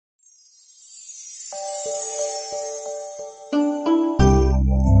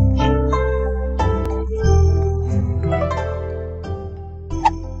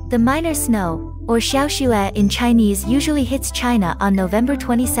The minor snow, or Xiao Xue in Chinese, usually hits China on November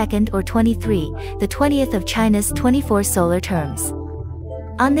 22nd or 23, the 20th of China's 24 solar terms.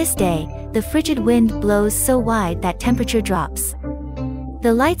 On this day, the frigid wind blows so wide that temperature drops.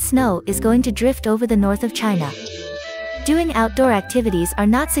 The light snow is going to drift over the north of China. Doing outdoor activities are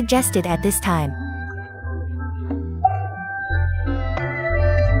not suggested at this time.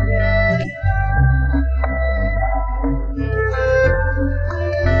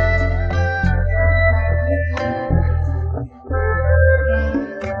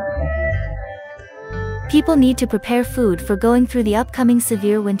 People need to prepare food for going through the upcoming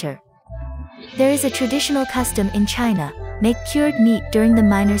severe winter. There is a traditional custom in China: make cured meat during the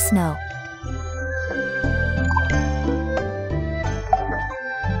minor snow.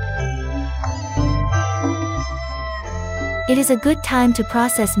 It is a good time to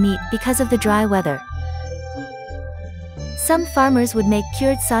process meat because of the dry weather. Some farmers would make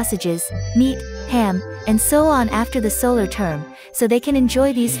cured sausages, meat, ham, and so on after the solar term, so they can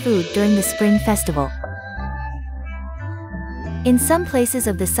enjoy these food during the spring festival. In some places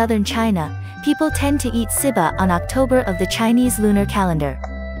of the southern China, people tend to eat Siba on October of the Chinese lunar calendar.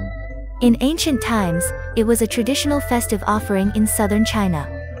 In ancient times, it was a traditional festive offering in southern China.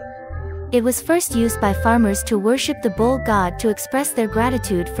 It was first used by farmers to worship the bull god to express their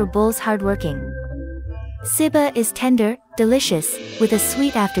gratitude for bulls' hard working. Siba is tender, delicious, with a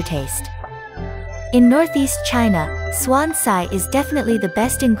sweet aftertaste. In northeast China, swan sai is definitely the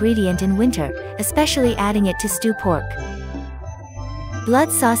best ingredient in winter, especially adding it to stew pork.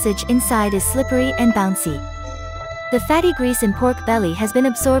 Blood sausage inside is slippery and bouncy. The fatty grease in pork belly has been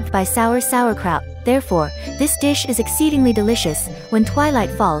absorbed by sour sauerkraut, therefore, this dish is exceedingly delicious. When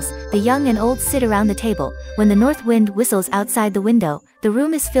twilight falls, the young and old sit around the table. When the north wind whistles outside the window, the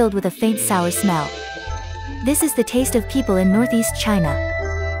room is filled with a faint sour smell. This is the taste of people in northeast China.